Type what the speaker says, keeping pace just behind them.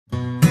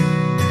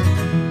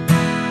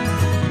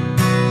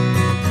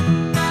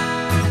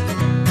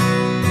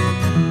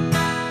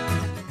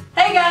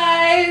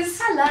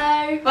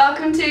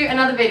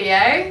another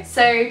video.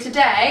 So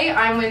today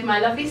I'm with my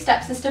lovely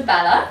stepsister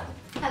Bella.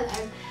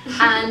 Hello.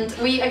 And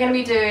we are going to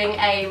be doing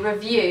a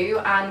review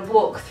and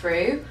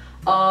walkthrough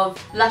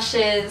of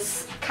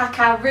Lush's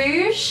Caca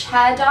Rouge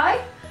hair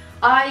dye.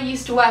 I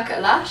used to work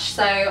at Lush,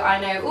 so I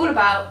know all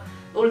about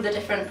all of the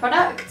different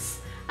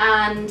products,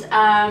 and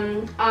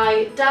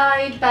I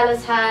dyed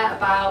Bella's hair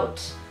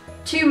about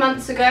 2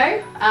 months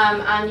ago,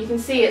 and you can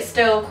see it's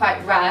still quite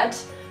red,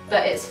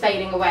 but it's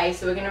fading away,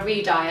 so we're going to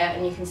re-dye it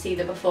and you can see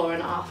the before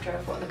and after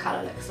of what the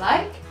colour looks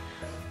like.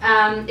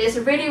 It's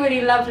a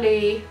really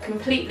lovely,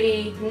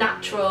 completely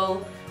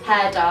natural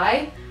hair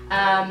dye,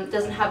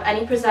 doesn't have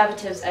any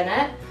preservatives in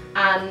it,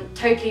 and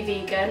totally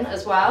vegan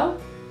as well.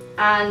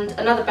 And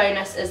another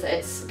bonus is that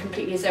it's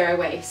completely zero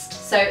waste.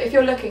 So if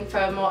you're looking for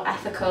a more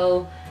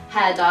ethical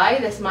hair dye,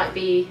 this might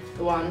be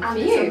the one for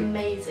you. And it's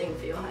amazing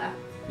for your hair.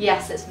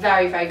 Yes, it's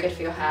very good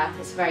for your hair.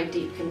 It's a very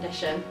deep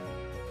condition.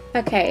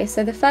 Okay,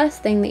 so the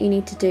first thing that you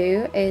need to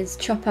do is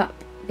chop up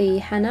the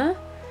henna.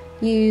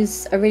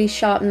 Use a really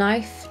sharp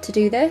knife to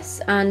do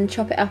this and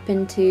chop it up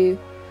into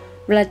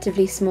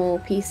relatively small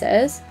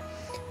pieces.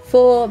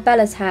 For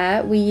Bella's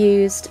hair, we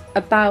used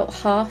about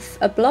half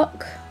a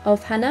block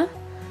of henna,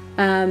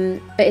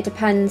 but it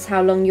depends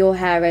how long your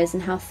hair is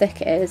and how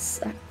thick it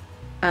is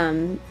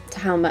to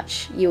how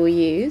much you'll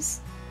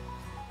use.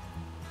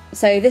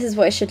 So this is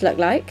what it should look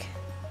like.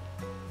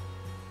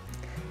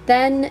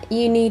 Then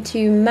you need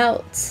to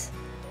melt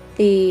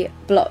the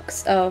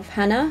blocks of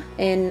henna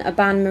in a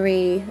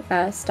bain-marie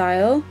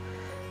style.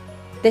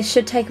 This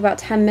should take about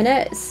 10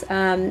 minutes.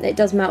 It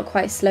does melt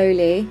quite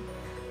slowly,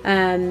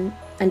 and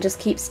just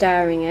keep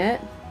stirring it.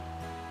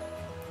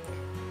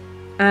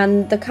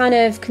 And the kind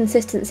of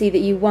consistency that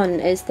you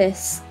want is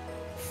this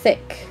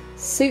thick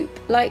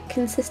soup-like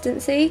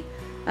consistency.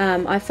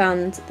 I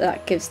found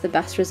that gives the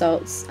best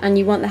results, and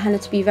you want the henna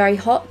to be very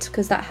hot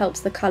because that helps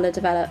the colour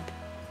develop.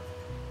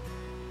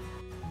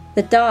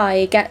 The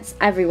dye gets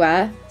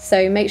everywhere,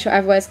 so make sure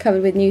everywhere's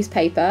covered with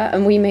newspaper,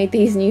 and we made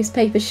these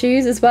newspaper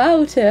shoes as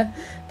well to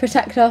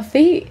protect our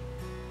feet.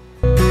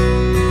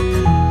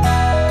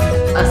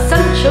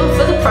 Essential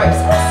for the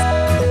process.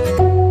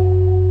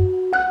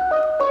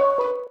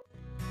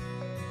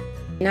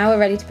 Now we're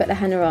ready to put the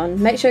henna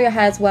on. Make sure your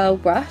hair's well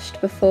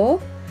brushed before,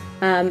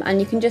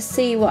 and you can just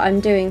see what I'm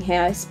doing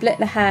here. I split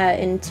the hair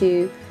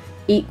into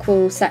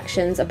equal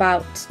sections,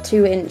 about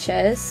 2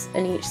 inches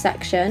in each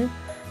section.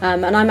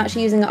 And I'm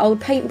actually using an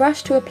old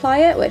paintbrush to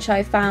apply it, which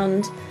I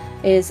found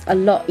is a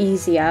lot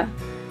easier.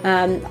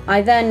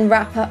 I then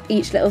wrap up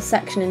each little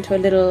section into a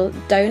little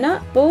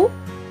donut ball.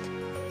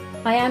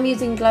 I am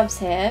using gloves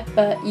here,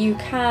 but you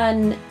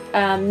can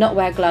not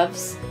wear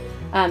gloves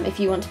if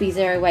you want to be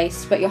zero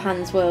waste, but your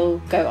hands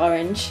will go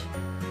orange.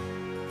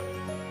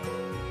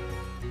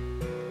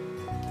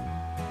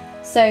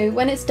 So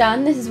when it's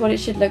done, this is what it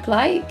should look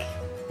like.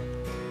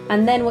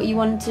 And then what you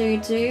want to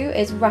do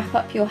is wrap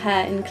up your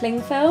hair in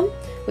cling film,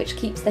 which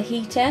keeps the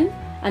heat in,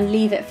 and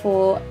leave it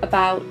for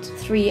about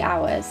 3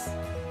 hours.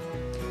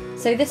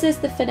 So this is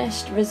the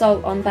finished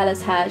result on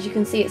Bella's hair. As you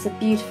can see, it's a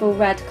beautiful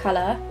red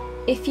colour.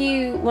 If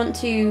you want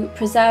to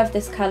preserve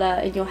this colour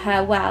in your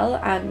hair well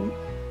and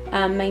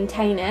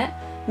maintain it,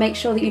 make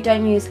sure that you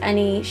don't use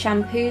any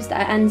shampoos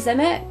that are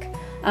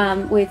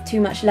enzymic with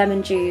too much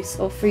lemon juice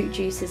or fruit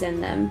juices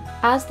in them.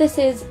 As this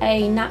is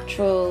a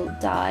natural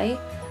dye,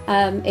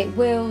 it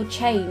will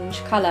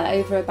change colour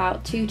over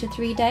about 2 to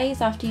 3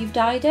 days after you've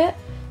dyed it.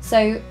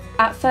 So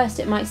at first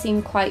it might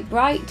seem quite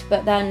bright,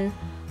 but then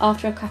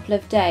after a couple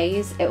of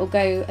days it will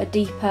go a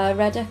deeper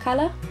redder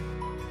colour.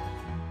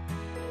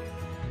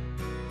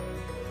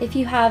 If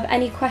you have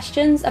any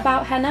questions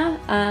about henna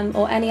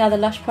or any other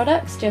Lush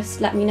products,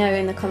 just let me know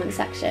in the comment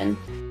section.